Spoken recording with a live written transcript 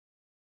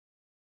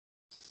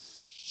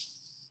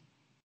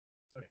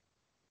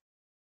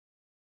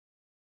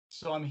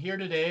So I'm here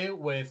today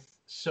with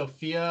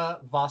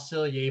Sofya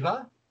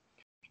Vasilyeva,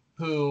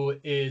 who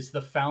is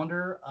the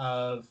founder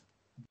of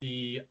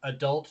the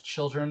Adult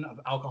Children of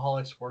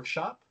Alcoholics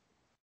Workshop.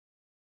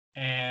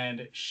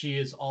 And she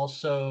is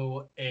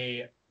also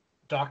a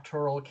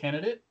doctoral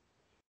candidate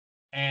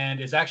and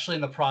is actually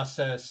in the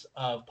process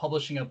of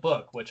publishing a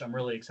book, which I'm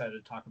really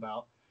excited to talk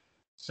about.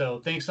 So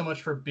thanks so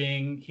much for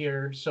being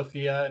here,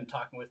 Sofya, and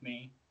talking with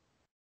me.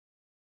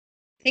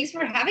 Thanks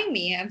for having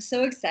me. I'm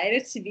so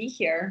excited to be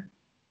here.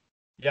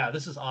 Yeah,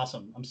 this is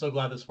awesome. I'm so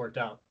glad this worked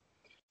out.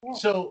 Yeah.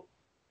 So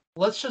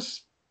let's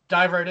just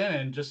dive right in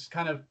and just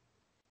kind of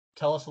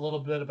tell us a little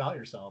bit about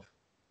yourself.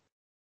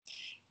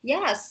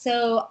 Yeah,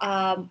 so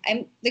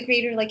I'm the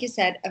creator, like you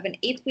said, of an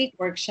 8-week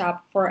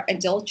workshop for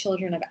adult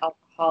children of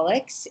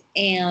alcoholics.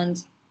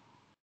 And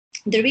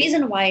the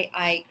reason why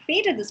I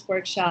created this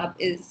workshop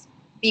is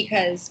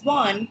because,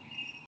 one,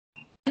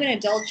 I'm an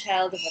adult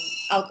child of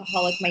an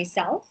alcoholic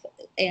myself.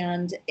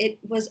 And it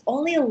was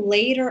only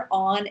later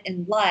on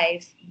in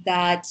life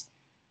that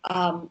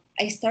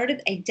I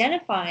started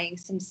identifying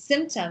some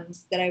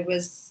symptoms that I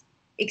was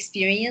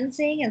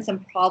experiencing and some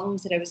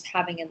problems that I was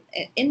having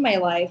in my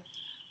life,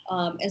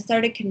 and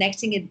started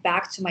connecting it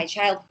back to my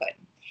childhood.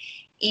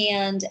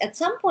 And at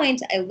some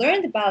point, I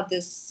learned about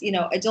this,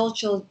 adult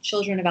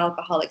children of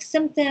alcoholic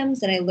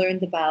symptoms, and I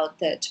learned about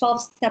the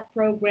 12-step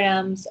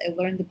programs. I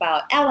learned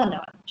about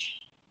Al-Anon.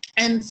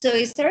 And so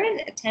I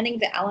started attending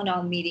the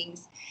Al-Anon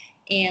meetings,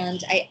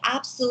 and I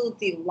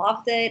absolutely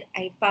loved it.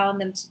 I found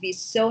them to be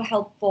so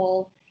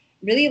helpful.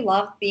 Really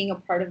loved being a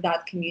part of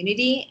that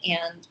community.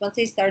 And once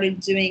I started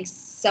doing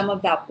some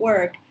of that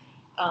work,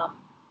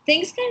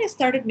 things kind of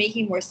started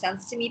making more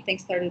sense to me.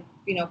 Things started,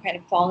 kind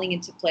of falling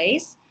into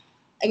place.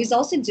 I was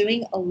also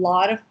doing a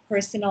lot of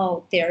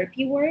personal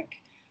therapy work.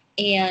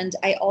 And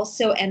I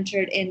also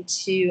entered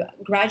into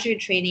graduate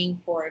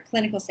training for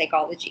clinical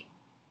psychology.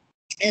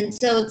 And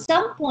so at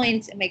some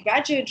point in my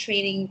graduate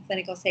training in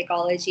clinical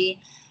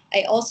psychology,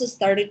 I also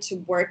started to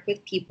work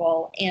with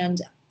people. And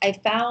I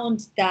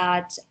found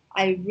that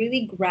I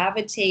really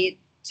gravitate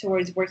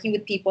towards working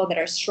with people that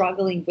are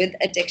struggling with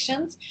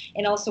addictions,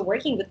 and also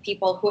working with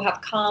people who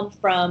have come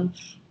from,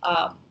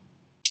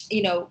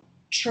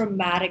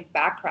 traumatic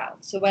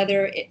backgrounds. So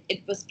whether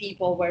it was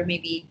people where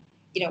maybe,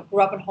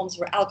 grew up in homes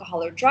where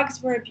alcohol or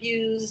drugs were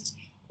abused,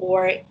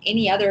 or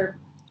any other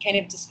kind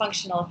of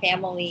dysfunctional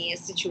family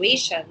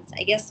situations,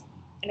 I guess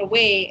in a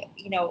way,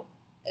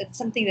 it's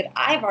something that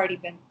I've already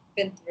been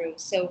through.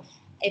 So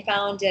I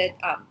found it,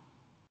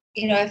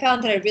 I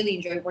found that I really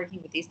enjoy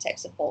working with these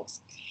types of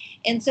folks.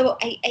 And so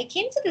I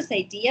came to this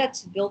idea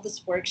to build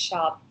this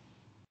workshop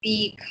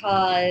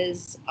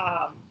because,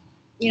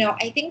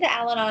 I think the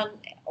Al-Anon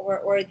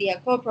or the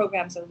ACOA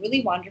programs are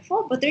really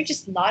wonderful, but they're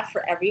just not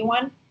for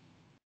everyone.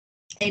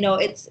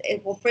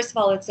 Well, first of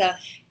all, it's a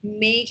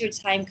major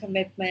time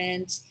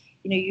commitment.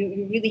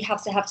 You really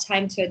have to have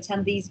time to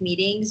attend these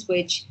meetings,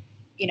 which,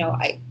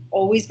 I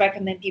always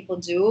recommend people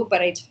do,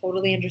 but I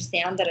totally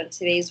understand that in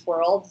today's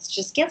world, it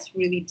just gets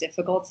really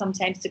difficult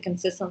sometimes to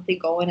consistently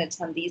go and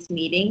attend these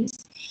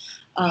meetings.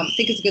 I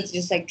think it's good to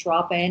just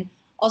drop in.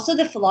 Also,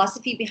 the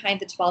philosophy behind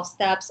the 12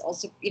 steps,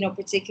 also,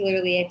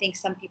 particularly, I think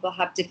some people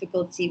have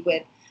difficulty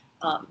with,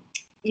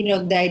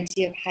 the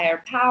idea of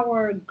higher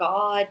power,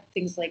 God,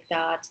 things like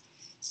that.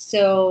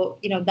 So,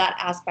 that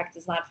aspect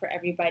is not for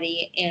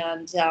everybody,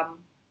 and,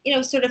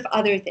 sort of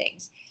other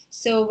things.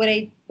 So what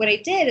I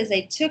did is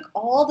I took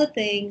all the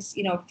things,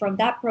 from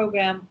that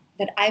program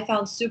that I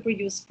found super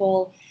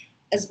useful,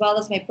 as well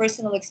as my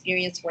personal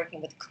experience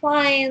working with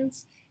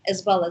clients,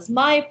 as well as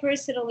my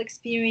personal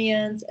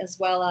experience, as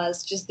well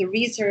as just the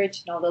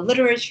research and all the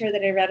literature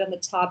that I read on the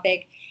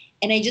topic.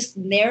 And I just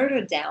narrowed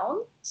it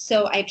down.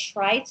 So I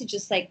tried to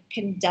just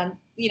condense,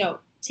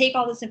 take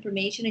all this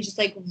information and just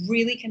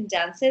really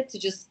condense it to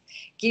just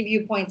give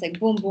you points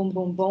boom, boom,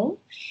 boom, boom.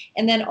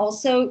 And then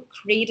also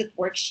created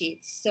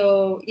worksheets.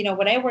 So,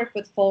 when I work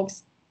with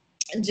folks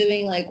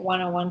doing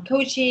one-on-one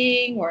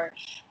coaching or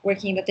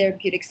working in a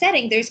therapeutic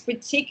setting, there's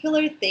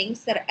particular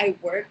things that I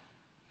work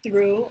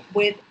through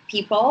with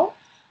people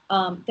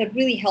that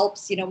really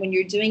helps, when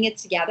you're doing it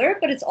together,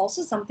 but it's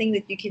also something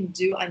that you can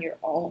do on your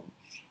own.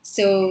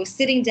 So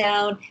sitting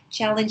down,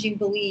 challenging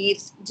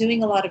beliefs,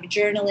 doing a lot of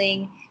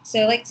journaling.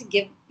 So I like to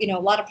give, a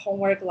lot of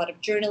homework, a lot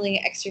of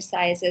journaling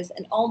exercises,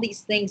 and all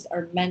these things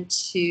are meant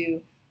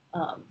to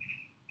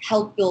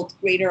help build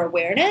greater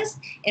awareness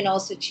and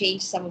also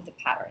change some of the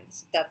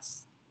patterns.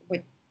 That's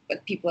what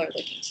people are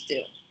looking to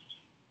do.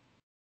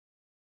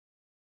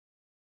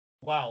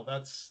 Wow,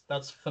 that's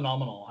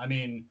phenomenal. I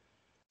mean,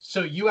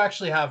 so you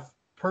actually have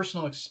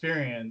personal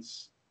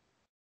experience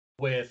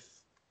with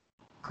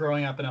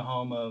growing up in a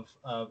home of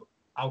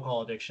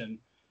alcohol addiction,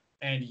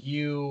 and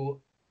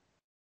you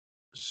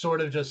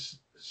sort of just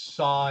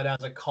saw it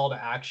as a call to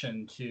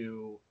action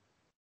to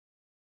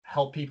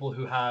help people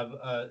who have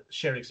a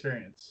shared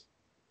experience.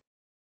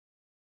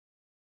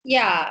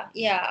 Yeah.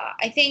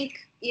 I think,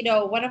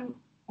 one of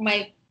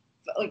my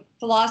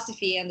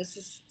philosophy, and this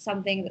is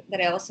something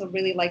that I also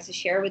really like to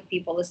share with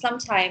people, is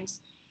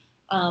sometimes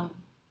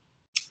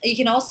You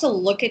can also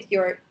look at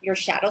your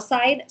shadow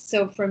side.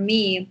 So for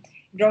me,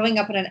 growing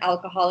up in an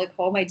alcoholic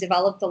home, I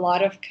developed a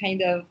lot of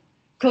kind of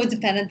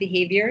codependent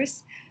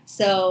behaviors.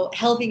 So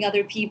helping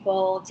other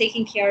people,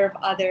 taking care of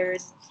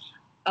others.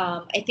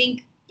 I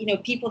think,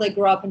 people that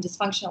grow up in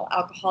dysfunctional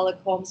alcoholic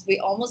homes, we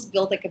almost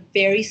build like a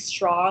very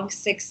strong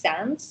sixth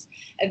sense,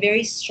 a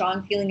very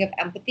strong feeling of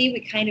empathy. We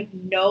kind of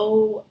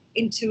know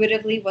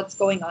intuitively what's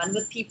going on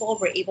with people.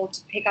 We're able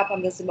to pick up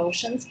on those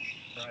emotions.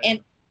 Right.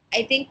 And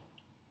I think,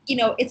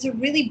 it's a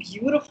really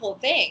beautiful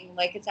thing.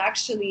 Like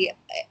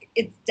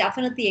it's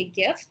definitely a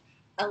gift,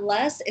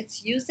 unless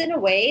it's used in a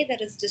way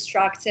that is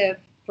destructive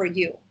for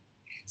you.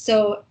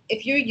 So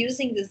if you're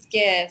using this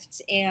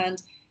gift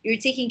and you're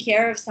taking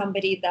care of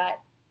somebody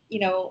that,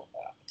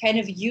 kind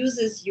of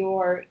uses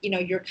your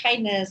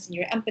kindness and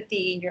your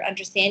empathy and your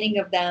understanding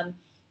of them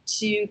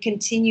to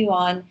continue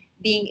on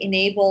being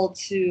enabled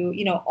to,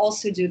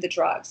 also do the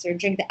drugs or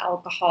drink the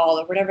alcohol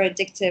or whatever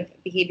addictive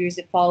behaviors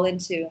it fall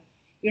into,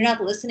 you're not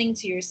listening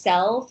to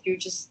yourself. You're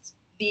just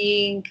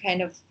being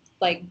kind of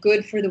like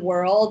good for the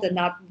world and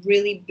not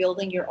really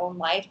building your own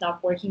life,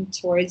 not working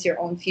towards your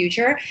own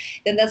future,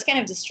 then that's kind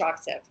of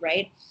destructive,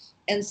 right?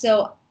 And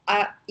so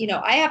I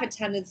have a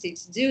tendency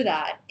to do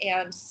that.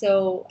 And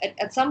so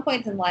at some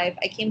point in life,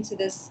 I came to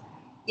this,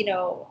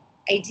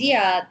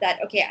 idea that,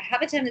 okay, I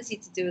have a tendency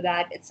to do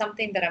that. It's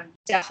something that I'm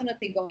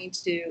definitely going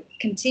to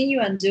continue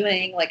on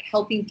doing, like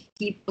helping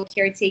people,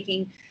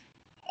 caretaking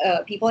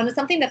people. And it's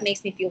something that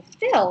makes me feel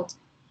fulfilled.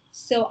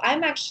 So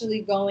I'm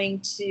actually going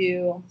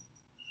to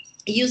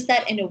use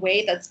that in a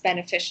way that's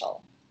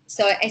beneficial.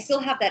 So I still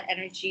have that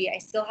energy, I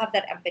still have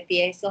that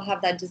empathy, I still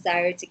have that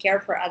desire to care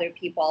for other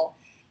people,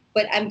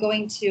 but I'm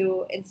going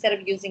to, instead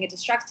of using it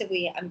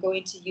destructively, I'm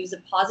going to use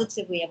it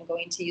positively. I'm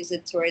going to use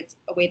it towards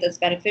a way that's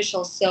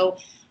beneficial. So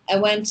I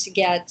went to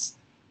get,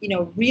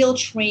 real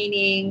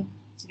training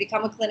to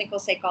become a clinical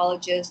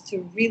psychologist,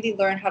 to really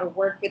learn how to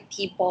work with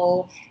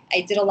people.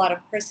 I did a lot of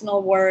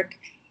personal work.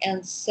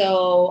 And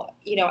so,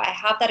 I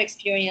have that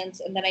experience,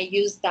 and then I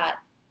use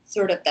that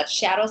sort of that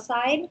shadow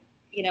side,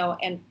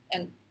 and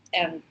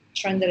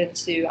turned it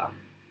into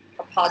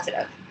a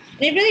positive.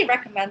 And I really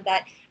recommend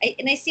that.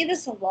 I see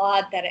this a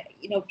lot, that,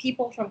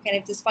 people from kind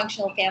of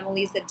dysfunctional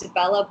families that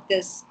develop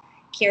this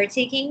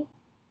caretaking,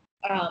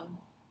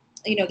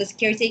 this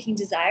caretaking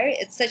desire.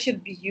 It's such a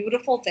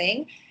beautiful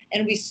thing.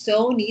 And we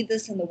so need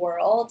this in the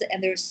world.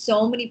 And there's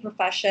so many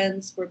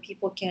professions where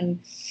people can,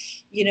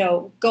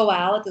 go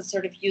out and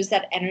sort of use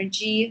that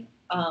energy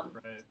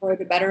Right. for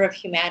the better of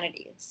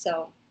humanity.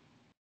 So.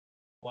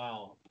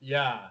 Wow.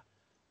 Yeah.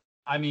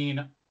 I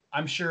mean,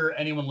 I'm sure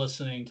anyone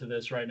listening to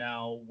this right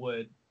now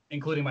would,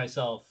 including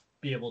myself,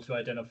 be able to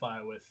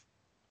identify with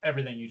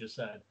everything you just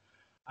said.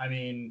 I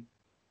mean,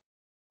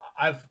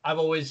 I've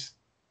always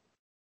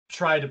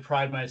tried to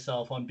pride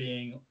myself on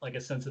being like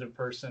a sensitive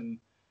person,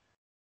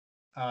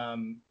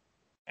 um,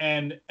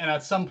 and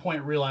at some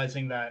point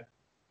realizing that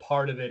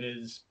part of it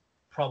is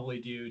probably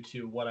due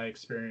to what I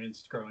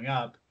experienced growing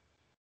up.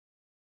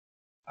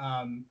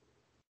 Um,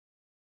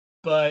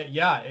 but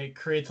yeah, it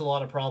creates a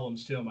lot of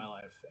problems too in my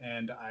life,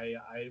 and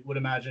I would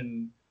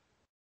imagine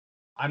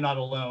I'm not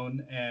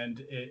alone,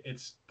 and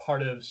it's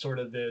part of sort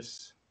of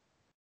this.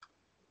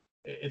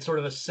 It's sort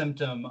of a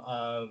symptom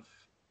of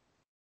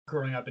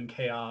growing up in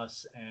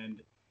chaos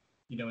and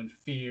in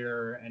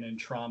fear and in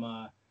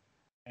trauma,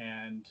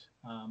 and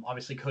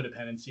obviously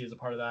codependency is a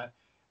part of that.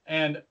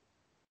 And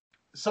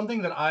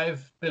something that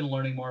I've been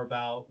learning more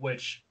about,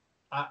 which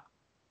I,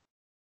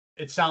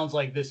 it sounds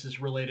like this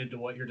is related to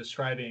what you're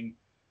describing,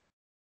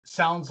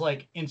 sounds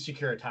like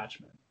insecure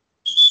attachment,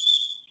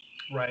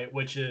 right?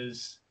 Which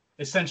is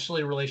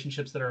essentially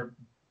relationships that are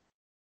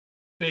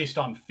based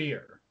on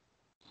fear,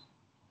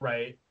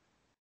 right?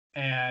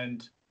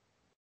 And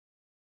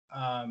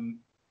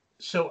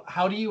so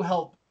how do you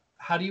help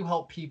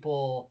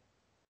people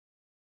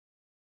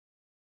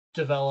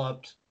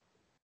develop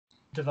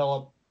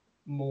develop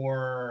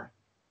more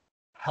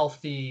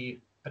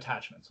healthy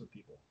attachments with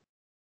people?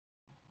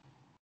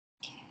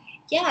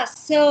 Yeah,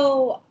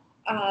 so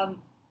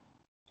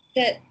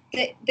the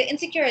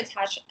insecure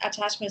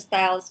attachment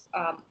styles,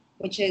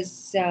 which is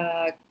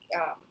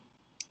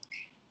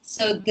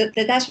so the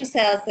attachment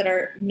styles that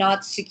are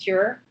not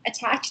secure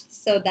attached.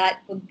 So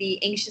that would be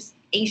anxious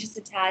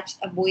attached,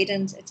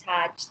 avoidant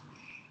attached,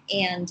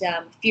 and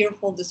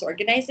fearful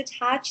disorganized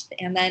attached.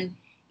 And then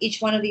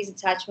each one of these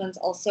attachments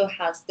also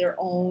has their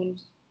own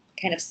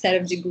kind of set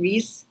of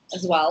degrees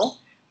as well.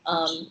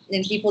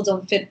 And people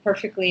don't fit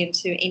perfectly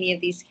into any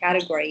of these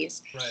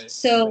categories. Right.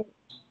 So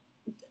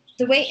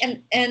the way,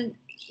 and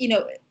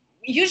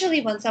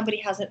usually when somebody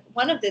has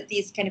one of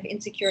these kind of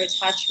insecure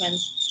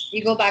attachments,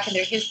 you go back in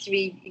their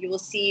history, you will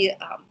see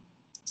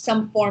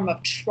some form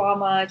of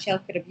trauma,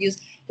 childhood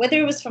abuse, whether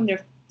it was from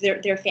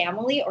their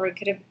family, or it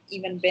could have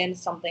even been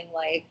something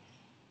like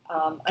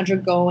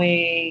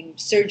undergoing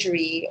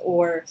surgery,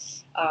 or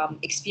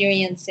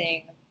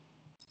experiencing,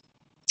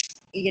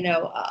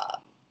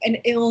 an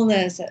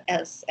illness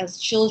as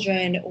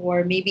children,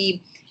 or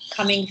maybe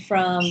coming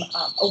from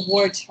a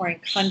war-torn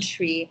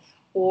country,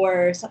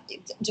 or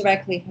something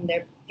directly from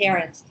their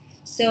parents.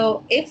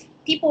 So if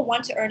people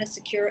want to earn a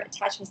secure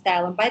attachment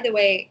style, and by the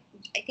way,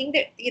 I think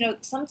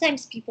that,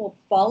 sometimes people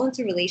fall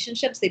into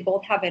relationships, they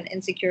both have an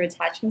insecure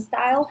attachment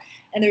style,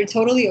 and they're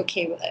totally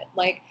okay with it.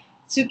 Like,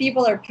 two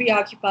people are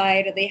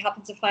preoccupied and they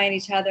happen to find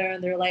each other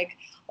and they're like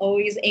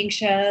always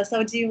anxious.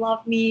 Oh, do you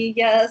love me?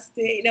 Yes.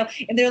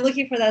 And they're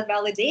looking for that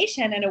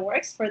validation and it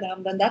works for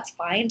them, then that's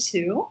fine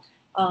too.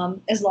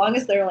 As long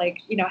as they're like,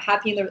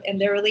 happy in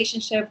their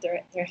relationship,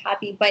 they're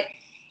happy. But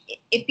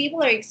if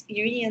people are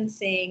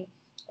experiencing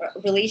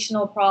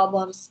relational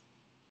problems,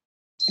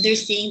 they're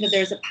seeing that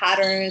there's a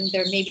pattern,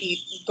 they're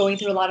maybe going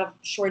through a lot of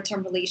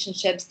short-term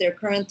relationships, their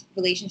current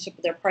relationship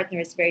with their partner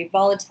is very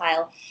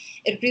volatile,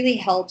 it really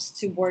helps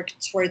to work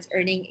towards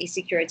earning a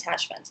secure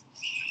attachment.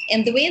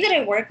 And the way that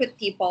I work with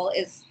people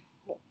is,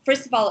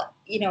 first of all,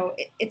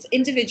 it's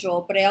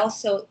individual, but I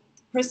also,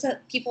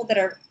 people that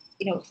are,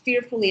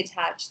 fearfully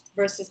attached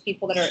versus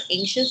people that are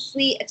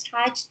anxiously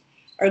attached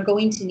are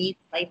going to need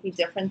slightly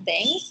different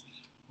things.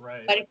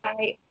 Right. But if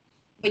I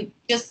would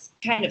just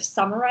kind of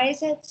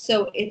summarize it,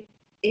 so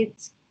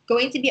it's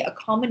going to be a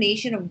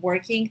combination of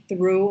working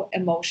through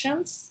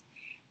emotions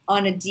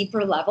on a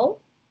deeper level.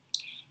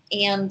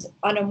 And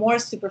on a more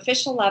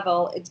superficial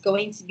level, it's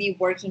going to be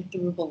working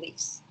through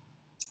beliefs.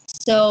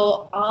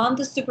 So on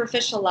the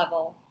superficial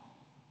level,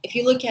 if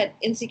you look at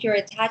insecure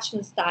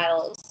attachment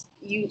styles,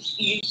 you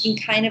can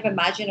kind of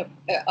imagine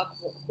a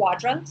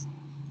quadrant.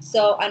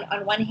 So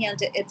on one hand,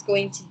 it's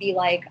going to be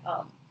like,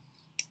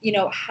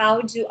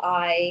 how do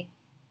I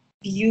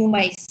view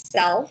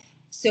myself?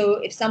 So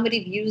if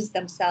somebody views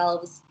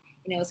themselves,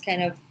 as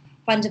kind of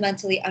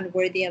fundamentally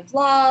unworthy of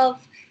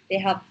love,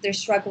 they're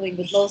struggling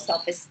with low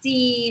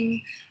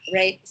self-esteem,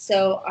 right?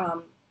 So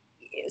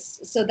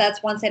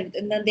that's one side,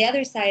 and then the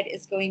other side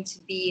is going to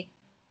be,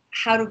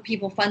 how do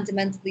people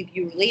fundamentally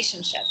view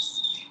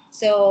relationships?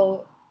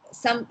 So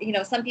some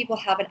people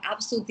have an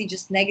absolutely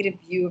just negative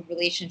view of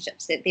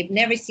relationships. They've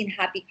never seen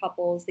happy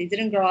couples. They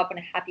didn't grow up in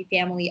a happy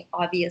family,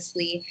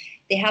 obviously.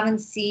 They haven't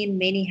seen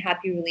many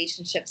happy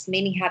relationships,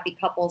 many happy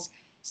couples.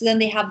 So then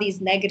they have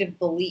these negative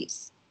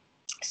beliefs.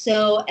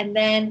 So, and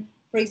then,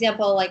 for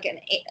example, like an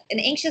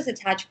anxious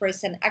attached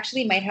person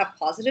actually might have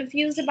positive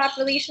views about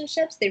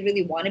relationships. They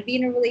really want to be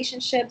in a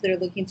relationship. They're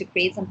looking to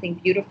create something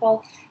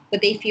beautiful,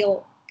 but they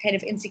feel kind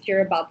of insecure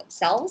about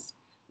themselves.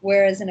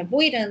 Whereas an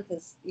avoidant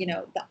is,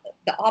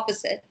 the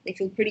opposite. They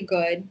feel pretty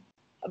good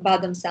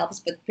about themselves,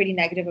 but pretty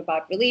negative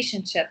about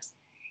relationships.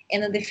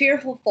 And then the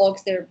fearful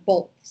folks, they're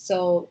both.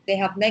 So they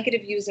have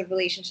negative views of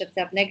relationships,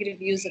 they have negative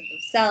views of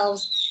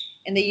themselves,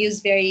 and they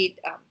use very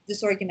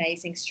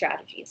disorganizing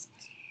strategies.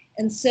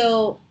 And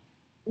so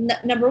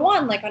number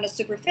one, like on a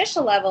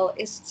superficial level,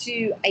 is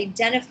to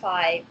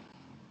identify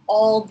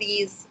all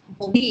these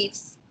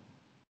beliefs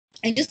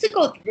and just to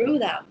go through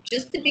them,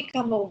 just to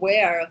become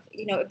aware of,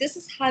 if this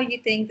is how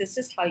you think, this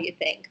is how you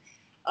think.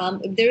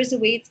 If there is a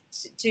way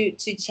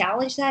to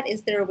challenge that,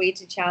 is there a way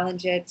to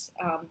challenge it?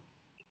 Then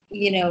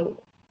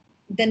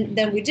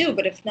we do.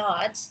 But if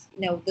not,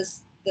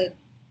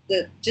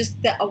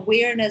 just the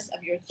awareness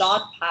of your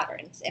thought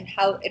patterns and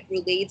how it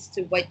relates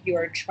to what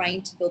you're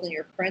trying to build in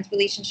your current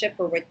relationship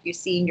or what you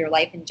see in your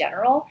life in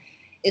general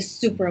is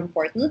super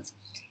important.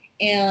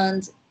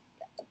 And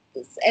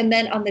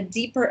then on the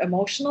deeper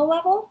emotional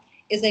level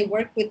is I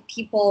work with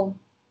people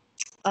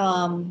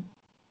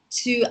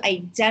to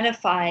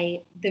identify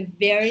the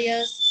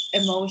various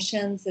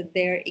emotions that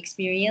they're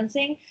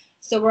experiencing.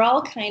 So we're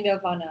all kind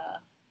of on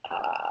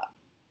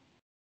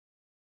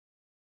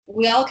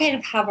we all kind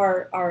of have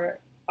our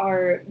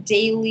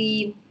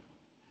daily,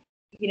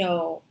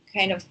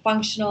 kind of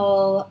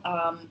functional,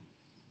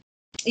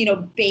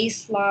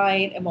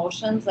 baseline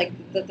emotions,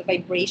 like the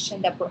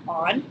vibration that we're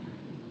on.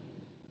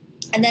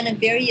 And then in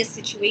various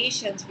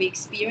situations, we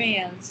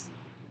experience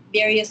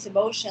various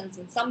emotions,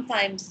 and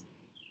sometimes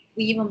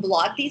we even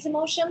block these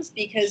emotions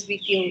because we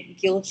feel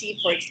guilty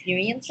for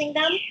experiencing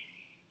them.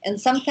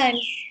 And sometimes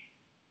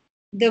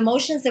the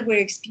emotions that we're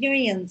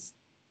experiencing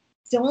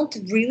don't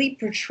really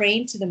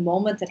pertain to the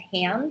moment at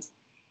hand.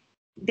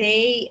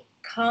 They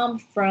come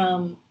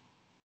from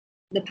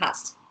the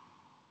past.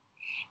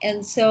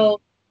 And so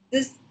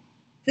this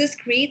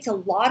creates a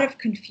lot of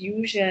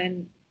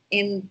confusion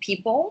in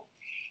people.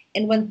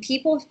 And when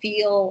people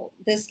feel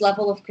this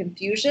level of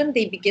confusion,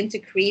 they begin to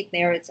create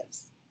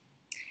narratives.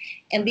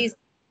 And these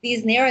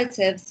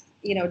narratives,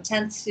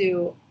 tend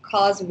to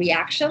cause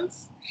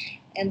reactions.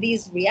 And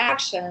these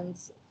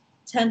reactions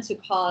tend to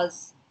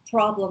cause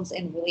problems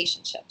in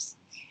relationships.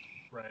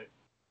 Right.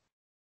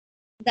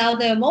 Now,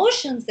 the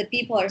emotions that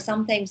people are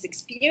sometimes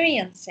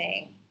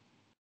experiencing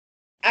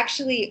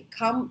actually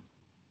come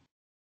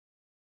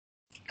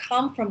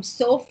from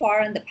so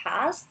far in the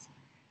past.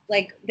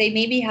 Like they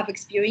maybe have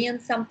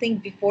experienced something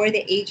before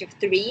the age of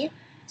 3.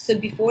 So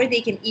before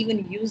they can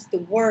even use the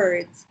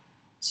words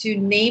to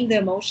name the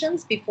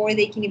emotions, before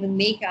they can even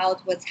make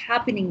out what's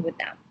happening with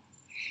them.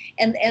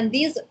 And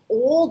these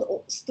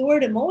old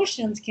stored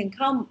emotions can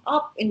come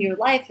up in your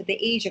life at the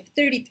age of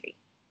 33.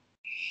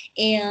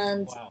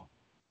 And wow.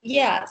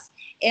 Yes,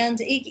 and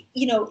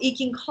it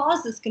can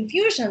cause this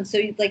confusion. So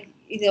like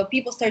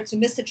people start to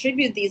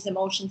misattribute these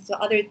emotions to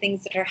other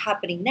things that are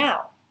happening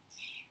now,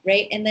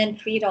 right? And then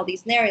create all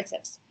these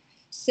narratives.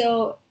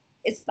 So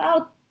it's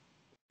about,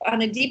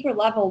 on a deeper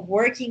level,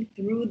 working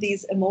through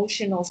these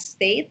emotional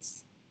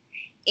states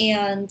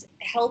and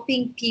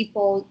helping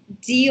people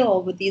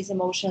deal with these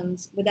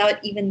emotions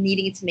without even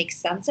needing to make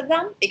sense of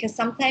them, because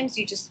sometimes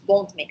you just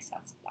won't make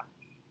sense of them.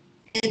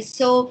 It's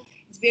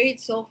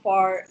buried so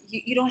far,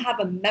 you don't have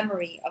a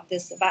memory of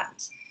this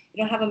event.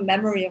 You don't have a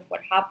memory of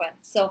what happened.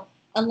 So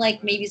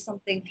unlike maybe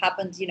something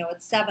happened,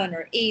 at 7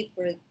 or 8,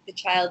 where the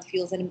child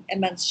feels an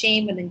immense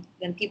shame, and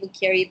then people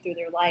carry it through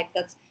their life,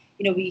 that's,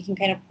 where you can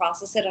kind of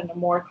process it on a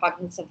more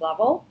cognitive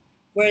level.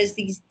 Whereas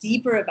these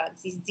deeper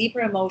events, these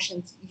deeper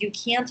emotions, you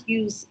can't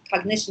use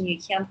cognition,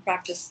 you can't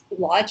practice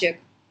logic,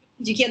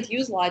 you can't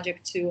use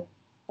logic to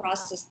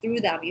process through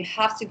them. You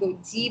have to go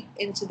deep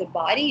into the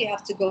body, you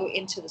have to go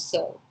into the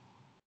soul.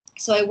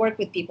 So I work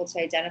with people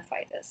to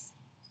identify this.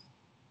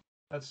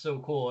 That's so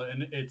cool.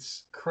 And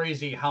it's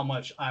crazy how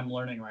much I'm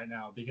learning right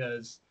now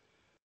because,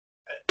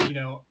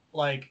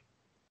 like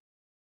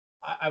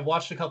I've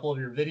watched a couple of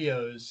your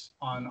videos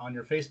on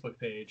your Facebook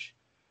page,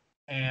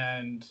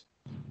 and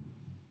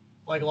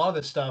like a lot of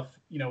this stuff,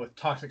 with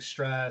toxic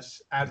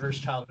stress, adverse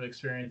childhood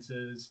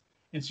experiences,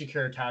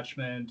 insecure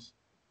attachment.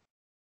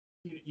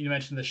 You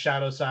mentioned the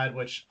shadow side,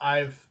 which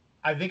I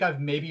think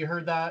I've maybe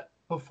heard that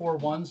before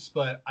once,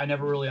 but I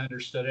never really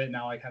understood it.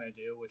 Now I kind of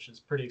do, which is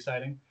pretty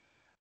exciting.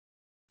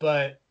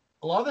 But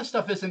a lot of this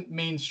stuff isn't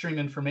mainstream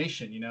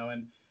information,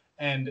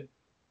 and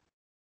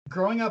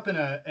growing up in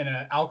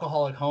an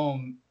alcoholic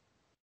home,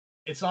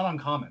 it's not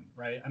uncommon,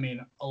 right? I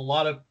mean, a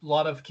lot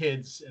of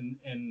kids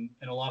in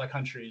a lot of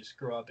countries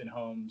grow up in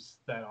homes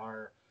that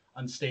are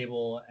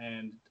unstable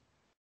and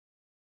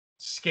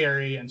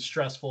scary and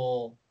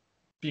stressful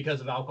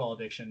because of alcohol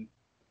addiction.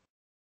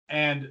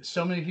 And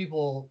so many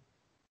people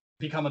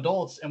become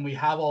adults and we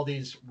have all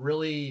these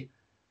really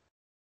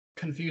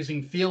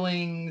confusing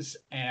feelings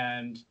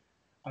and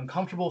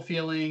uncomfortable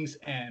feelings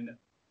and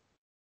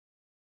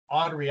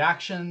odd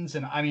reactions.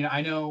 And I mean,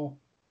 I know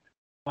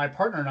my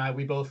partner and I,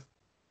 we both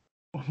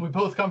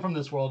come from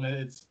this world,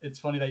 and it's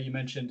funny that you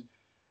mentioned,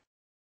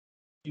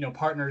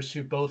 partners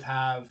who both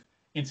have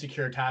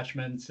insecure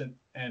attachments,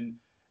 and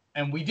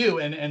we do,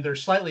 and they're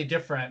slightly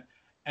different,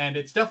 and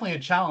it's definitely a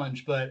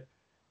challenge, but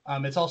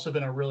it's also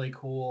been a really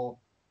cool,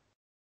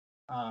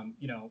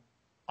 you know,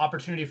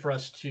 opportunity for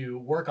us to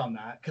work on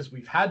that, because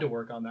we've had to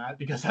work on that,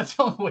 because that's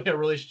the only way a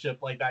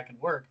relationship like that can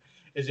work,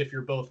 is if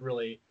you're both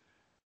really,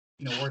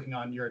 working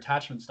on your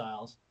attachment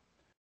styles.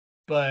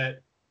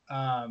 But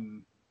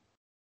um,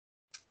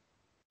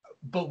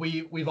 but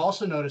we've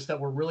also noticed that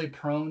we're really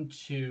prone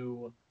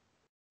to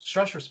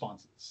stress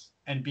responses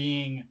and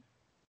being,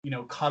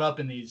 caught up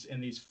in these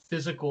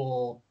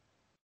physical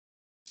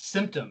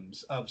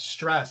symptoms of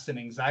stress and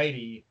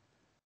anxiety,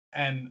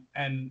 and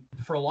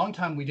for a long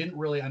time we didn't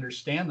really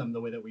understand them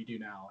the way that we do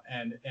now,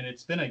 and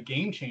it's been a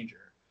game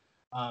changer.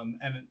 And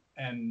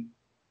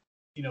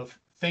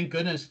thank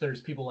goodness there's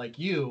people like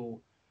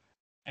you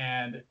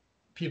and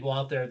people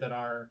out there that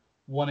are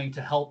wanting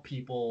to help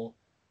people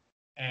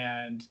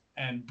and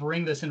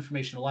bring this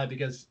information to light,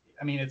 because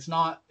I mean it's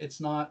not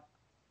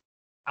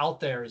out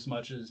there as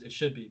much as it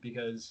should be,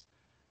 because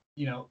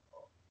you know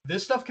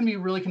this stuff can be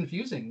really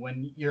confusing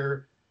when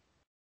you're,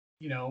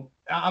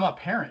 I'm a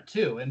parent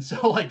too, and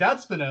so like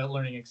that's been a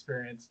learning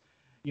experience,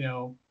 you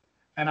know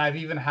and I've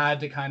even had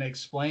to kind of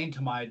explain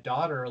to my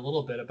daughter a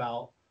little bit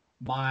about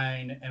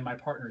mine and my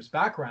partner's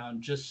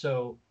background, just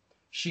so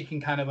she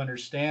can kind of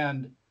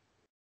understand,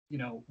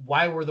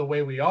 why we're the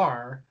way we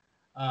are.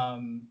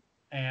 um,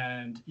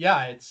 and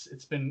yeah, it's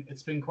been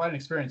quite an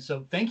experience,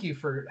 so thank you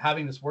for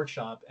having this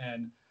workshop.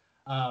 And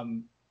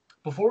um,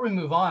 before we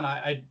move on,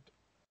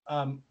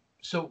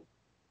 so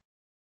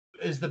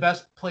is the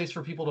best place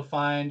for people to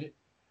find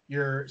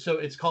so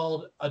it's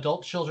called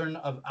Adult Children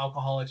of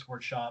Alcoholics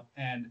Workshop,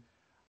 and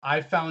I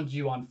found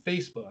you on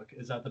Facebook.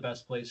 Is that the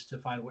best place to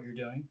find what you're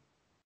doing?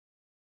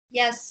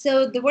 Yes,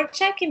 so the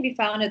workshop can be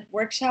found at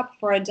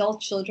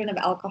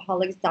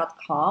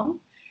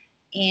workshopforadultchildrenofalcoholics.com.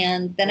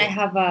 And then I Cool.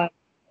 have a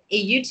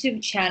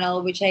YouTube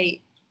channel, which I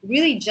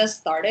really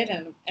just started,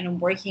 and I'm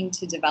working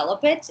to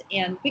develop it.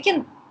 And we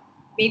can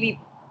maybe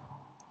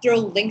throw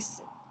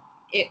links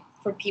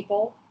for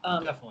people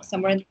Definitely.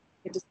 somewhere in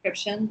the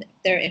description if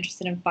they're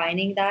interested in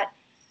finding that.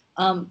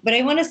 But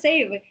I want to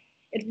say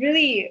it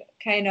really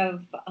kind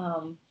of,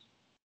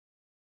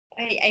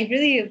 I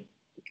really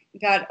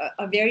got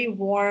a very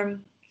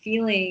warm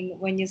feeling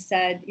when you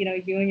said,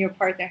 you and your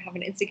partner have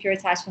an insecure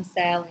attachment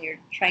style and you're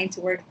trying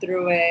to work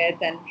through it.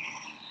 And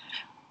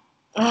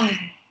uh,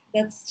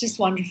 that's just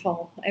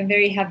wonderful. I'm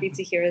very happy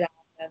to hear that.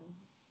 And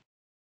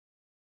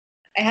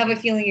I have a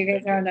feeling you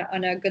guys are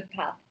on a good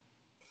path.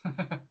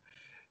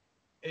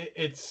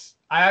 I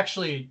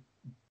actually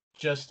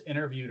just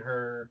interviewed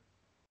her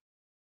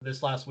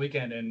this last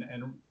weekend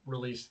and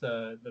released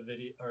the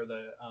video, or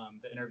the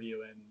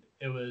interview, and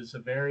it was a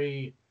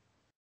very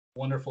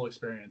wonderful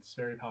experience,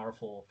 very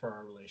powerful for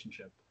our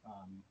relationship.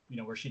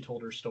 Where she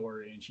told her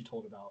story and she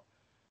told about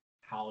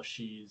how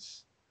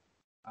she's,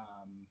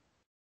 um,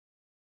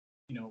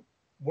 you know,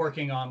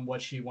 working on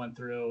what she went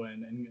through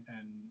and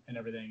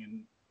everything.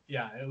 And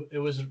yeah, it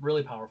was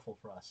really powerful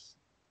for us.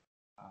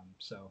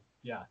 So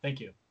yeah, thank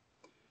you.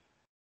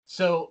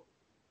 So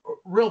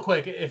real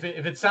quick, if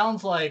it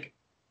sounds like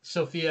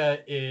Sofya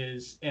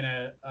is in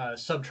a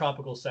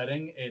subtropical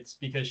setting, it's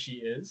because she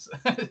is.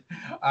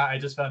 I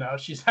just found out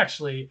she's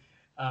actually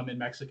in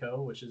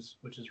Mexico, which is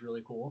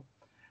really cool.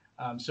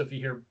 So if you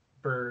hear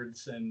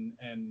birds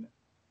and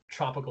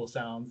tropical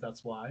sounds,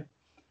 that's why.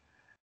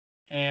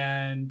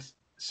 And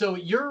so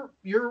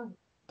you're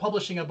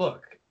publishing a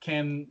book.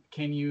 Can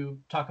you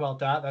talk about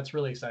that? That's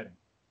really exciting.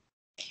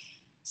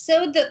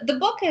 So the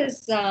book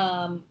is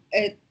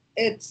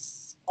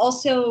it's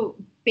also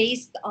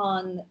based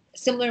on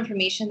similar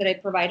information that I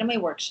provide in my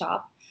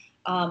workshop.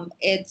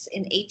 It's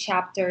in 8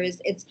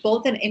 chapters. It's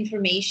both an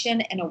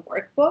information and a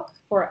workbook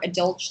for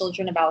adult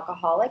children of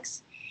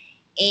alcoholics.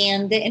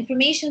 And the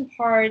information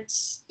part,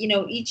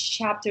 each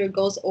chapter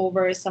goes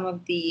over some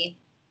of the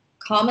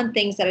common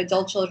things that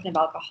adult children of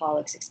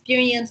alcoholics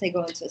experience. I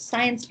go into the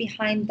science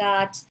behind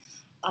that.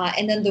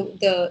 And then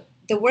the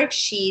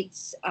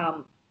worksheets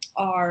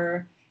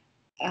are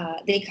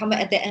they come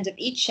at the end of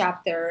each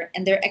chapter,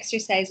 and they're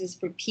exercises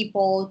for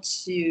people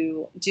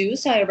to do.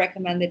 So I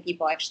recommend that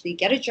people actually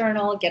get a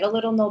journal, get a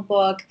little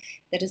notebook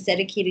that is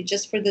dedicated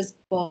just for this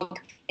book,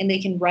 and they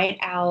can write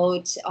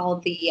out all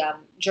the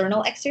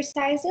journal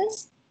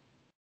exercises.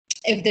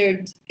 If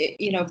they're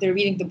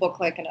reading the book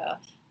like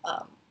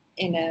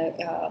in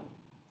a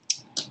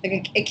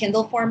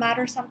Kindle format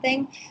or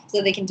something,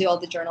 so they can do all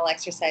the journal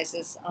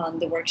exercises on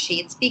the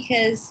worksheets.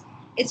 Because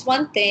it's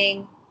one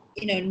thing,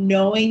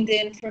 knowing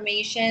the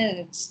information, and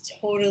it's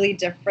totally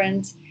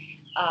different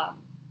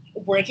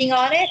working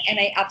on it. And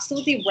I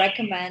absolutely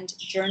recommend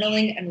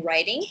journaling and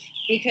writing,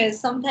 because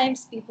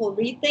sometimes people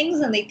read things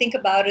and they think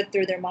about it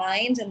through their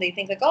mind, and they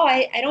think like, oh,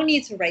 I don't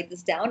need to write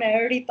this down. I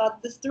already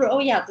thought this through. Oh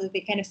yeah, so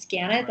they kind of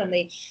scan it,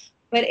 Right.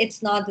 but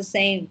it's not the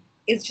same.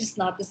 It's just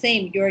not the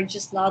same. You're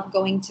just not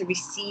going to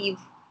receive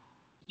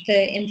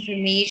the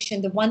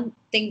information. The one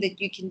thing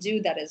that you can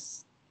do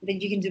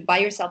by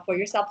yourself for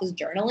yourself is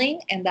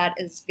journaling, and that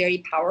is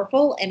very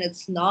powerful. And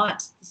it's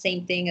not the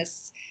same thing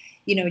as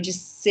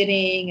just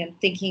sitting and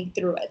thinking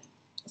through it.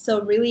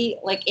 So really,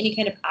 like any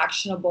kind of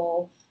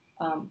actionable,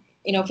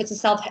 if it's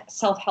a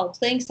self-help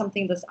thing,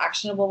 something that's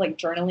actionable, like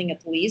journaling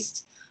at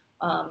least.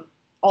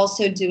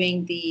 Also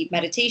doing the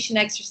meditation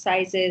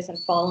exercises and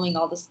following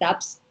all the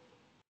steps,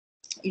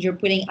 you're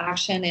putting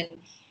action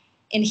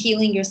in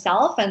healing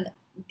yourself, and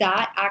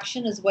that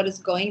action is what is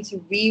going to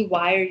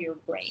rewire your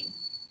brain.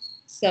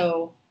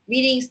 So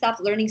reading stuff,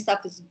 learning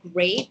stuff is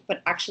great,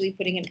 but actually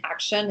putting in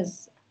action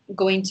is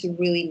going to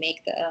really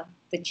make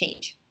the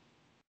change.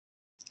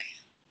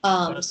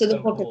 That's So the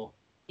so book is, cool.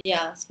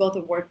 yeah, it's both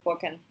a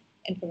workbook and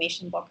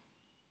information book.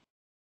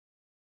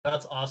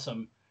 That's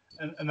awesome.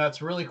 And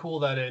that's really cool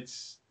that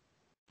it's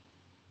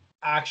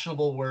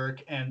actionable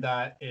work and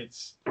that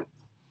it's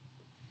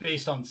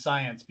based on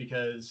science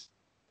because,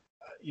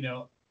 you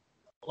know,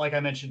 like I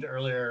mentioned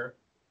earlier,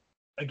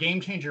 a game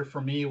changer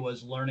for me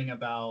was learning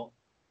about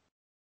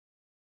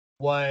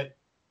what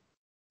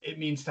it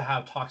means to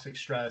have toxic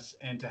stress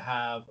and to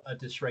have a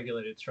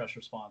dysregulated stress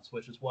response,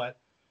 which is what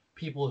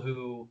people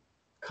who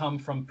come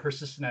from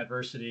persistent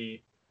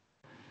adversity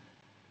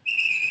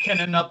can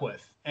end up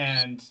with.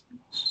 And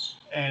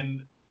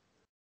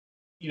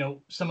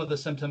some of the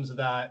symptoms of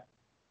that,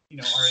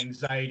 are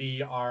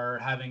anxiety, are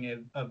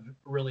having a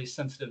really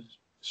sensitive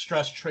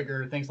stress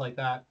trigger, things like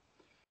that.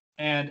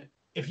 And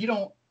if you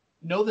don't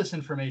know this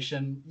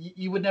information,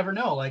 you would never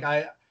know. Like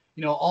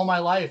all my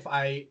life,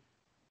 I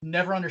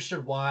never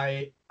understood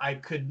why I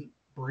couldn't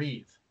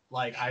breathe.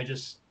 Like I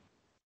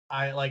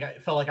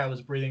felt like I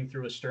was breathing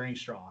through a stirring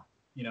straw.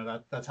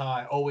 That's how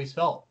I always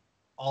felt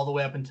all the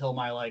way up until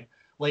my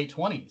late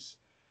 20s.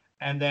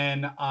 And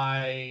then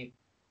I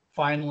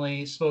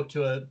finally spoke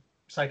to a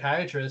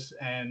psychiatrist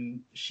and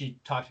she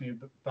talked to me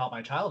about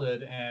my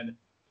childhood, and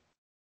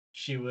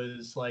she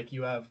was like,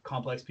 you have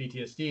complex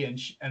PTSD.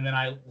 And then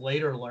I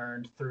later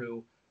learned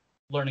through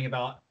learning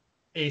about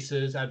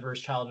ACEs,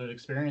 adverse childhood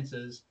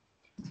experiences,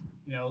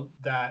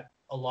 that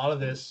a lot of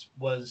this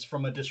was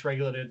from a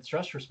dysregulated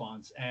stress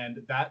response,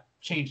 and that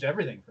changed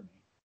everything for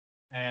me.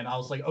 And I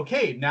was like,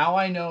 okay, now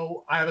I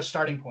know I have a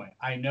starting point.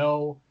 I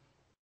know,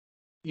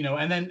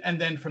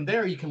 and then from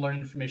there you can learn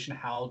information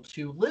how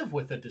to live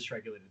with a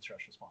dysregulated stress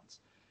response.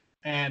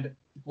 And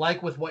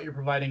like with what you're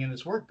providing in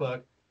this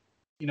workbook,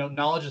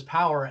 knowledge is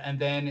power, and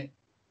then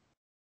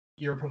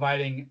you're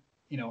providing,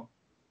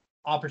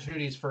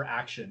 opportunities for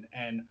action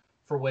and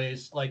for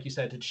ways, like you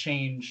said, to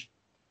change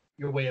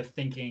your way of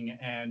thinking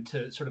and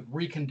to sort of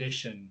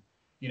recondition,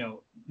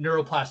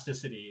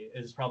 neuroplasticity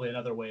is probably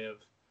another way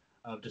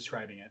of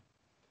describing it.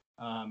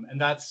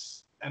 And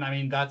I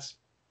mean, that's,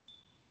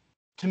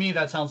 to me,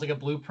 that sounds like a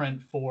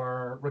blueprint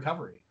for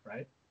recovery,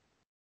 right?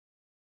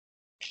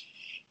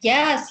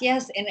 Yes,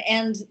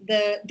 and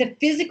the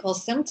physical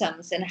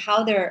symptoms and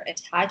how they're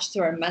attached to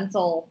our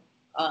mental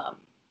um,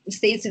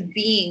 states of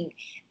being.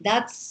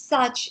 That's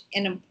such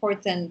an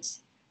important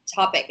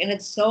topic, and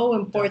it's so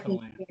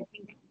important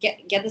Definitely.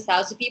 to get this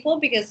out to people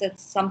because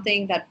it's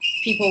something that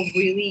people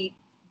really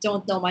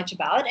don't know much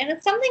about, and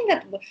it's something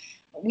that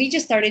we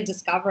just started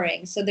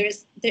discovering. So there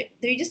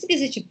used to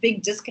be such a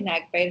big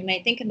disconnect, right? And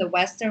I think in the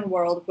Western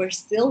world, we're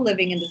still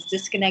living in this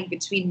disconnect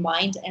between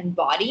mind and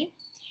body,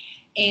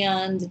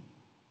 and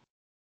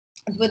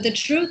but the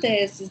truth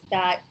is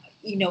that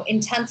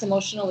intense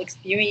emotional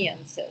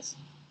experiences,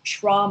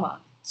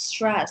 trauma,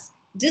 stress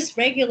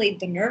dysregulate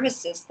the nervous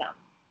system.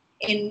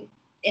 In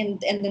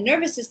and the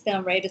nervous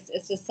system, right, is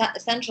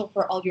essential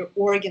for all your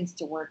organs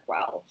to work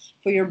well,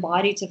 for your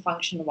body to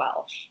function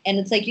well. And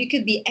it's like you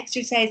could be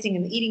exercising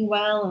and eating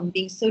well and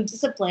being so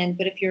disciplined,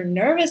 but if your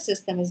nervous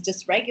system is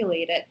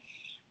dysregulated,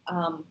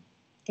 um,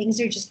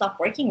 things are just not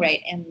working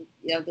right. And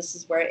this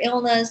is where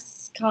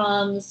illness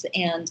comes.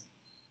 And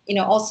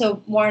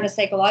also more on a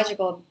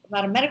psychological, I'm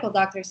not a medical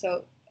doctor,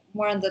 so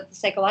more on the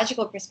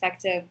psychological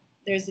perspective,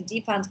 there's a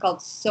defense called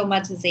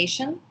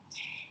somatization.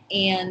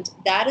 And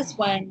that is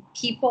when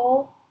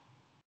people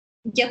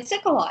get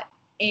sick a lot.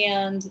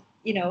 And,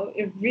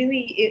 they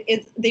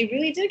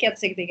really do get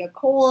sick. They get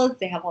colds,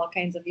 they have all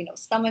kinds of,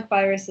 stomach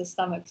viruses,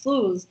 stomach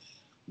flus.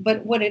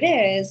 But what it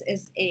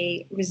is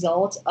a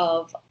result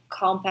of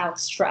compound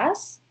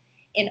stress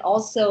and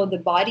also the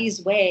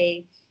body's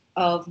way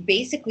of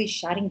basically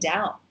shutting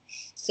down.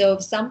 So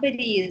if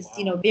somebody is,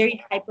 Wow.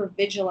 very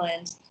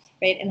hypervigilant,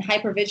 right, and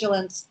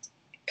hypervigilance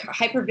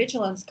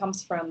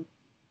comes from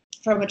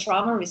a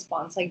trauma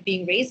response, like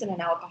being raised in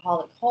an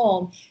alcoholic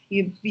home,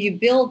 you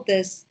build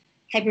this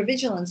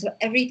hypervigilance. So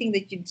everything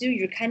that you do,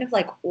 you're kind of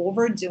like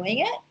overdoing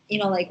it,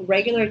 like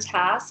regular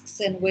tasks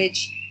in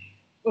which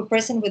a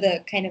person with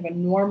a kind of a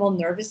normal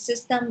nervous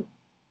system,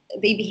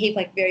 they behave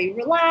like very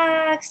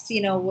relaxed,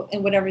 in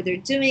whatever they're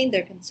doing,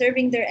 they're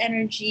conserving their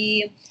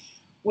energy.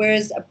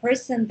 Whereas a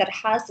person that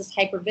has this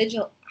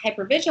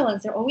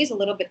hypervigilance, they're always a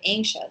little bit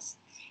anxious.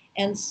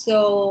 And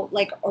so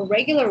like a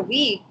regular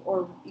week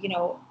or,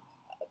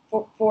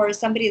 for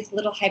somebody that's a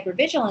little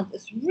hypervigilant,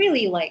 it's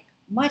really like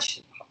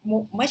much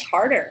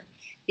harder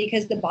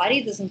because the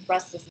body doesn't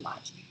rest as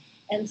much.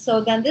 And so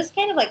then this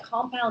kind of like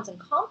compounds and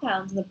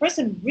compounds, and the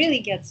person really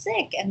gets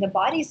sick, and the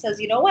body says,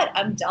 you know what,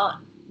 I'm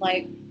done.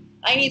 Like,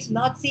 I need to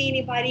not see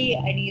anybody.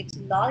 I need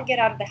to not get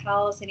out of the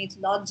house. I need to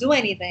not do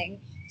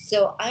anything.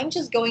 So I'm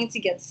just going to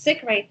get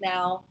sick right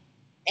now,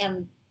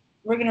 and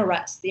we're going to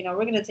rest. We're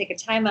going to take a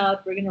time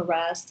out. We're going to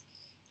rest.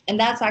 And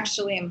that's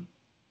actually,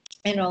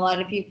 a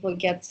lot of people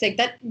get sick.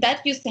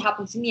 That used to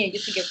happen to me. I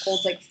used to get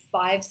colds like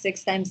 5,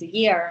 6 times a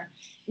year,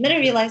 and then I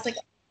realized, like,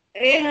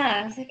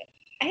 yeah, I was like,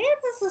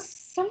 this is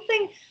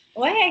something.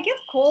 Why I get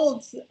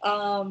colds,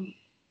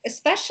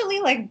 especially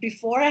like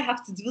before I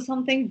have to do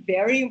something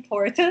very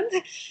important,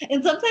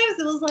 and sometimes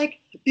it was like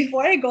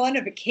before I go on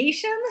a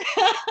vacation.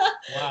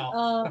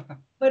 Wow.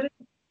 But it's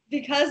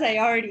because I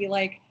already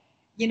like,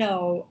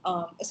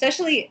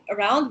 especially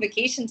around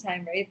vacation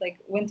time, right? Like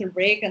winter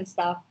break and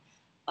stuff.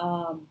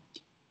 Um,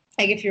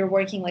 like if you're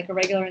working like a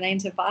regular 9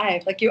 to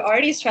 5, like you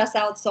already stress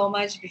out so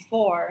much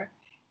before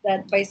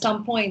that by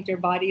some point your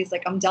body is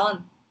like, I'm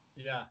done.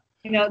 Yeah.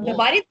 The Well,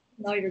 body doesn't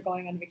know you're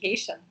going on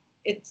vacation.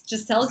 It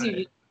just tells you right.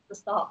 you have to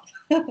stop.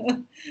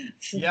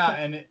 Yeah,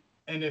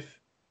 and if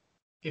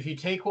you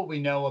take what we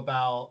know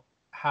about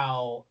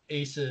how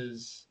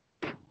ACEs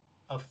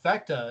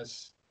affect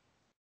us,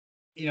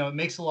 it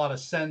makes a lot of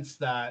sense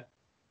that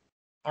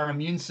our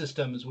immune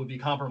systems would be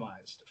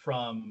compromised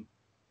from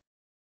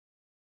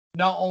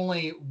not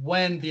only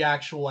when the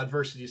actual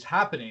adversity is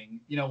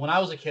happening. When I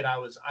was a kid, I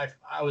was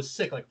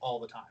sick like all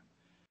the time.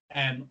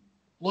 And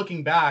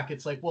looking back,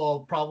 it's like,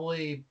 well,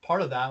 probably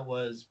part of that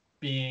was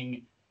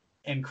being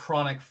in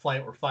chronic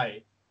flight or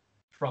fight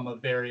from a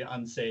very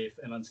unsafe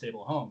and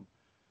unstable home.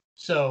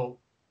 So,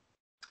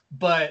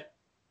 but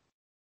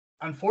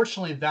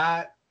unfortunately,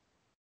 that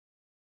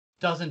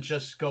doesn't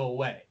just go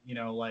away,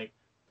 like,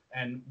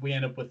 and we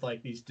end up with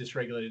like these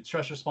dysregulated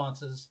stress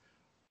responses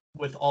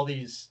with all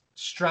these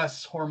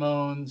stress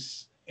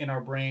hormones in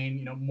our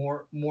brain,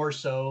 more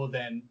so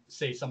than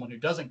say someone who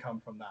doesn't come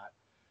from that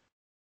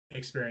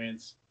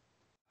experience.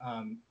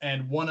 And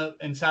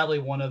sadly,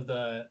 one of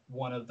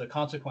the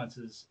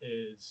consequences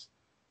is,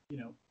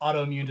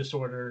 autoimmune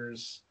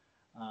disorders,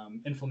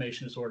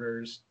 inflammation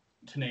disorders,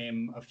 to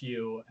name a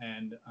few,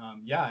 and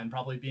yeah, and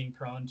probably being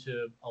prone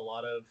to a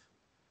lot of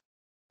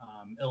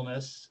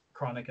illness,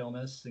 chronic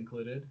illness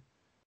included.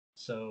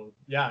 So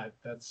yeah,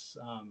 that's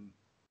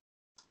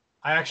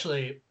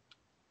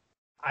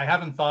I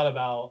haven't thought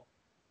about.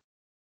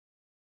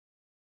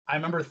 I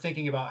remember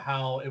thinking about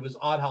how it was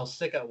odd how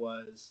sick I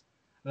was,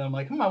 and I'm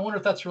like, I wonder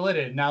if that's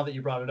related. Now that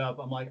you brought it up,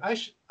 I'm like, I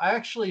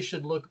actually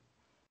should look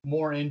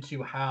more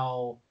into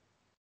how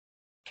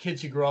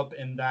kids who grow up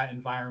in that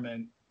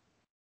environment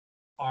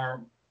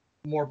are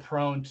more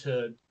prone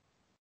to,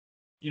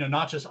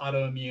 not just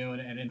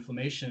autoimmune and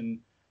inflammation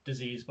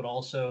disease, but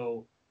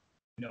also,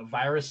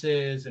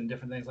 viruses and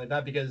different things like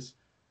that. Because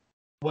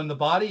when the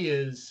body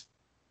is,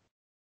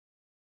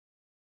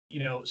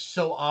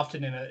 so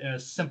often in a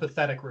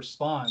sympathetic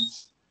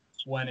response,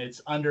 when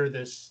it's under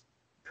this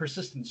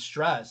persistent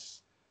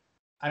stress,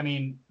 I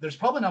mean, there's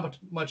probably not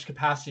much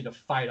capacity to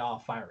fight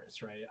off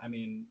virus, right? I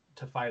mean,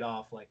 to fight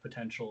off like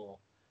potential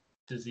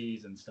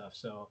disease and stuff.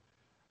 So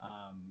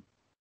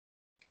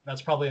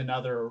that's probably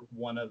another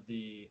one of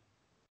the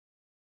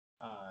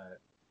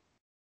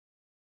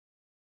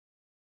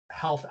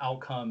health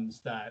outcomes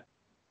that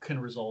can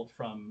result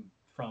from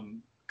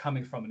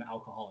coming from an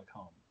alcoholic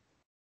home.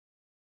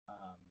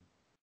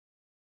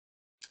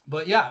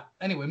 But yeah,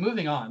 anyway,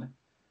 moving on.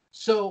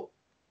 So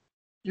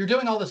you're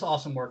doing all this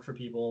awesome work for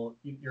people.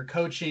 You're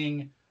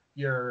coaching.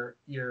 You're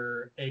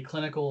a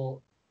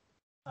clinical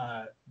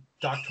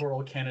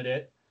doctoral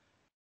candidate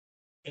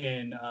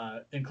in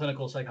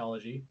clinical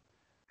psychology.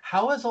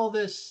 How has all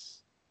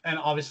this, and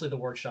obviously the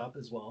workshop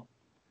as well,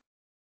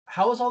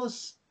 how has all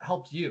this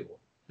helped you?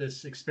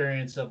 This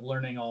experience of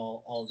learning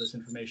all this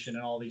information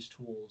and all these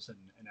tools and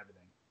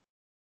everything.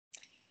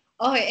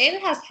 Oh,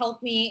 it has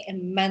helped me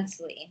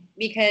immensely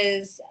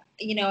because,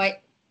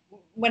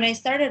 when I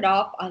started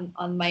off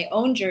on my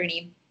own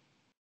journey,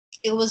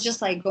 it was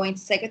just like going to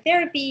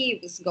psychotherapy,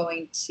 it was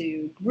going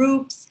to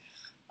groups.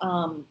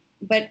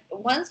 But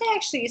once I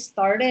actually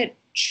started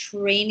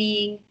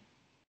training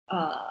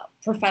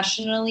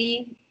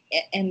professionally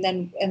and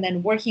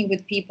then working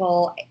with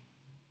people,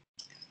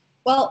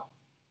 well,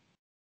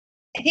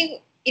 I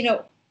think,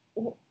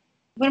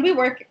 when we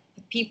work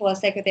with people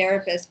as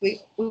psychotherapists,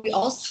 we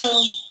also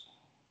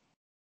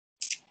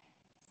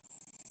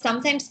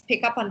sometimes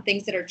pick up on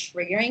things that are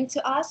triggering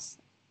to us,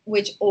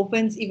 which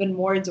opens even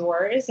more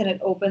doors, and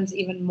it opens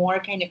even more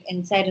kind of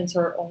insight into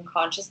our own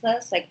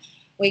consciousness. Like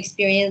we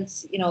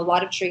experience, a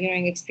lot of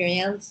triggering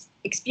experiences.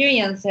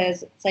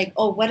 It's like,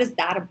 oh, what is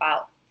that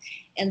about?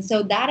 And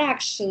so that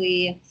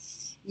actually,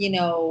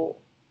 you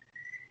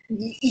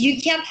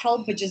can't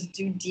help but just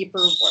do deeper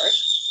work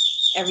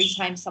every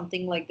time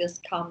something like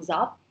this comes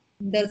up.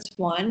 That's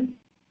one.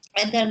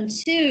 And then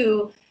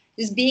two,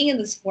 just being in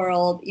this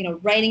world,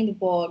 writing the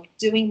book,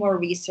 doing more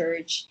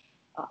research,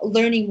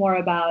 learning more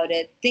about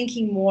it,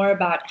 thinking more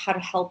about how to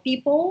help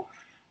people,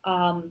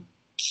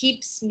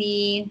 keeps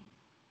me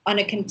on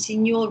a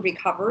continual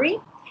recovery.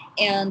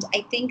 And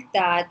I think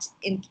that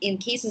in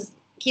cases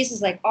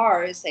like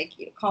ours, like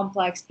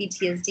complex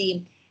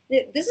PTSD,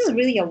 this is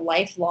really a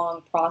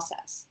lifelong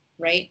process,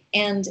 right?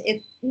 And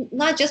it's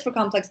not just for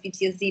complex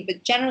PTSD,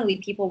 but generally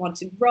people want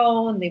to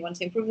grow and they want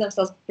to improve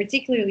themselves,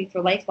 particularly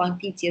for lifelong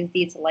PTSD,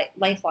 it's a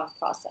lifelong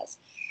process.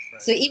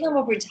 Right. So even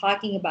when we're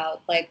talking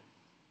about like,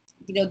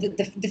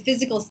 the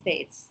physical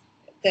states,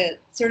 the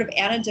sort of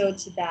antidote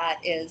to that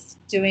is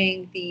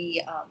doing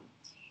the,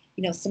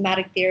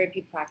 somatic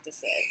therapy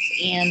practices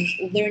and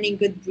learning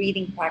good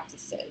breathing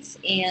practices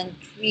and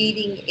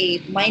creating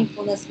a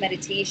mindfulness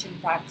meditation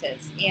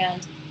practice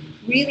and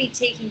really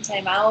taking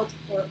time out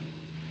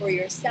for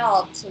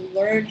yourself to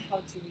learn how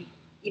to,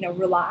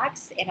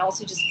 relax, and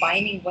also just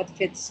finding what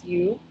fits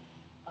you.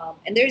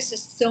 And there's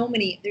so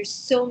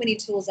many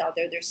tools out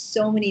there. There's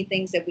so many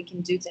things that we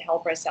can do to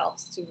help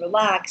ourselves to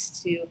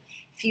relax, to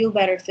feel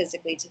better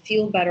physically, to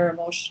feel better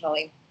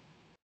emotionally.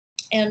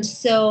 And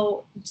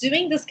so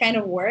doing this kind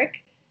of work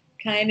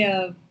kind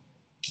of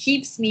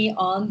keeps me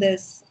on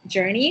this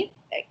journey.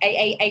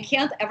 I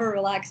can't ever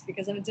relax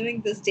because I'm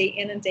doing this day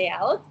in and day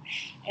out.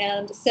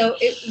 And so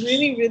it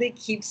really, really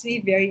keeps me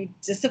very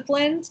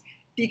disciplined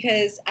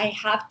because I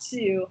have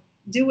to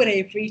do what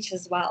I preach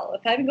as well.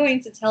 If I'm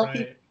going to tell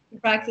people to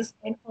practice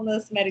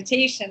mindfulness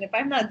meditation, if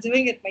I'm not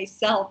doing it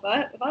myself,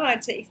 if I'm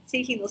not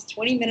taking those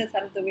 20 minutes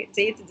out of the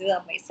day to do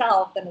that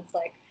myself, then it's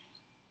like,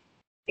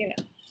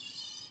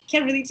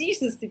 can't really teach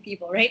this to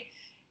people, right?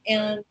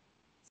 And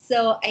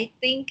so I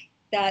think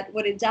that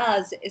what it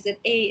does is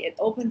it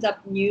opens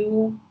up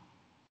new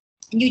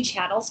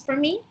channels for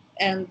me,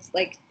 and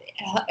like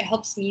it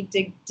helps me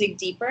dig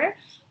deeper,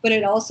 but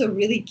it also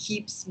really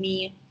keeps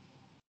me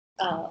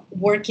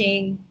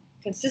working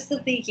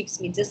consistently, keeps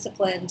me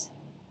disciplined.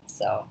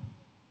 So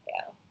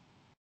yeah,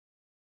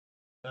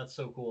 that's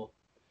so cool.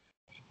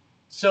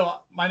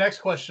 So my next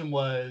question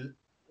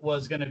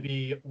was going to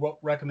be, what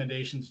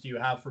recommendations do you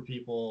have for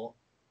people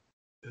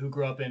who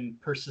grew up in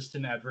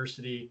persistent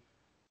adversity?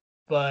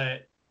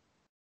 But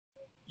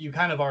you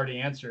kind of already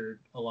answered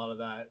a lot of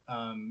that.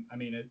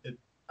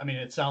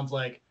 It sounds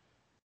like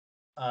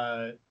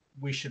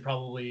we should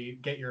probably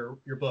get your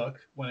book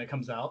when it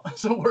comes out.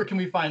 So where can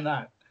we find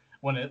that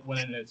when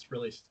it's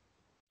released?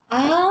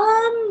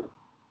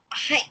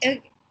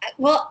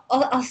 Well,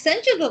 I'll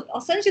send you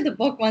the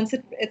book once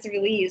it's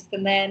released,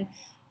 and then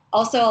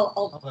also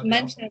I'll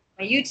mention it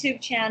on my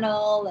YouTube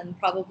channel and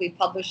probably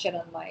publish it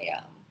on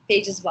my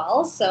page as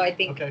well. So I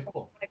think okay,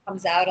 cool. When it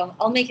comes out,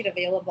 I'll make it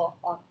available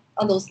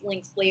on those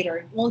links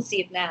later. You won't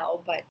see it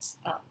now, but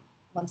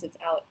once it's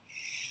out.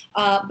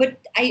 But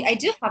I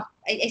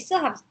still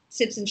have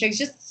tips and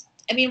tricks.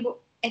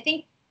 I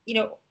think,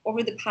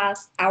 over the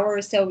past hour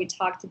or so, we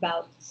talked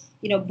about,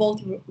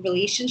 both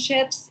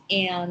relationships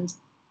and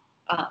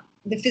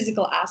the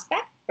physical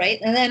aspect, right?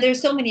 And then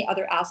there's so many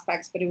other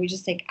aspects, but it would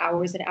just take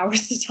hours and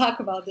hours to talk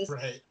about this.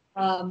 Right.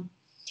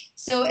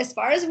 So as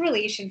far as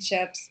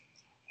relationships,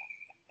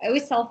 I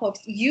always tell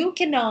folks, you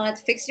cannot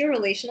fix your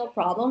relational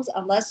problems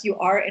unless you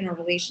are in a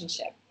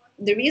relationship.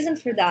 The reason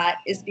for that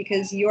is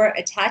because your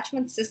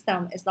attachment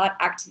system is not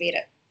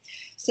activated.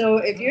 So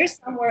if you're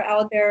somewhere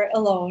out there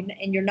alone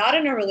and you're not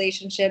in a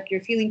relationship,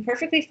 you're feeling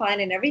perfectly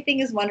fine and everything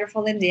is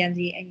wonderful and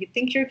dandy and you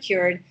think you're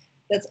cured,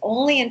 that's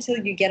only until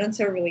you get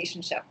into a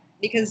relationship,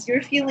 because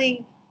you're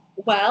feeling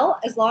well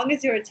as long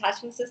as your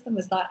attachment system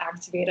is not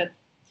activated.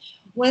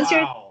 Once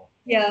Wow.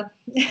 yeah.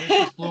 This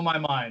just blew my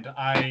mind.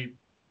 I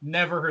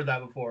never heard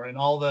that before in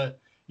all the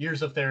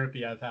years of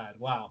therapy I've had.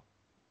 Wow.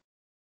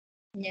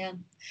 Yeah.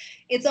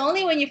 It's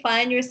only when you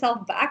find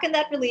yourself back in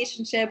that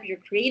relationship, you're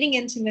creating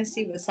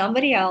intimacy with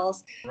somebody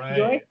else, your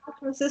Right.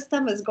 attachment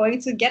system is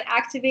going to get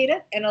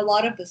activated, and a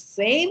lot of the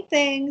same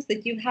things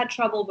that you've had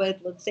trouble with,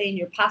 let's say in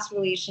your past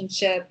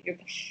relationship,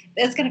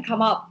 that's going to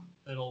come up.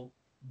 It'll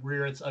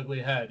rear its ugly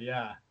head.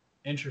 Yeah.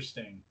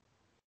 Interesting.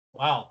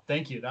 Wow.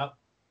 Thank you. That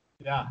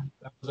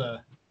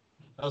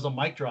was a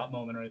mic drop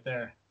moment right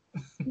there.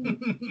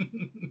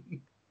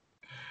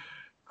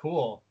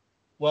 Cool.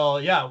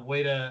 Well, yeah,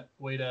 way to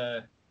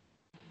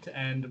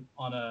end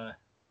on a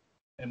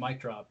mic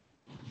drop.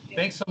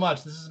 Thanks so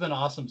much. This has been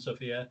awesome,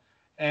 Sofya.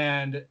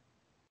 And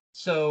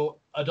so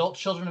Adult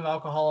Children of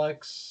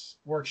Alcoholics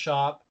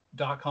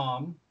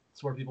Workshop.com.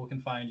 It's where people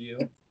can find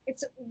you.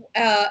 It's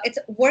a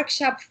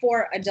workshop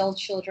for adult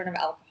children of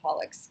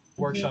alcoholics.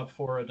 Workshop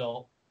for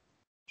Adult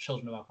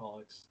Children of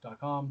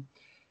Alcoholics.com,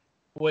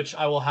 which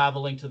I will have a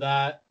link to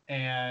that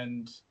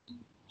and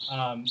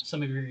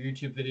some of your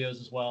YouTube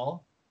videos as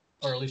well,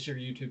 or at least your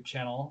YouTube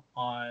channel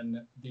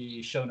on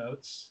the show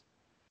notes.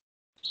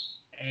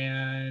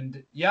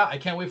 And yeah, I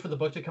can't wait for the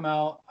book to come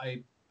out.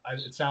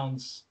 It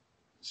sounds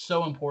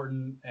so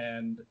important,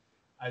 and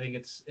I think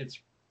it's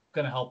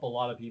going to help a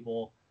lot of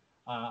people.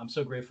 I'm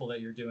so grateful that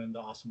you're doing the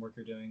awesome work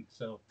you're doing.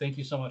 So thank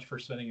you so much for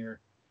spending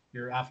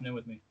your afternoon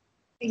with me.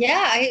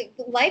 Yeah,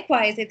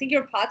 likewise. I think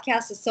your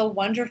podcast is so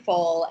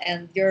wonderful,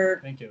 and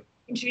you're Thank you.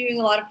 interviewing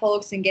a lot of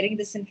folks and getting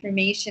this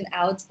information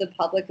out to the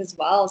public as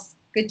well.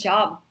 Good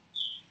job.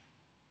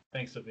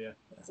 Thanks, Sofya.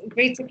 It's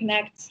great to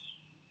connect.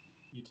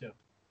 You too.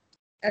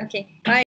 Okay, bye.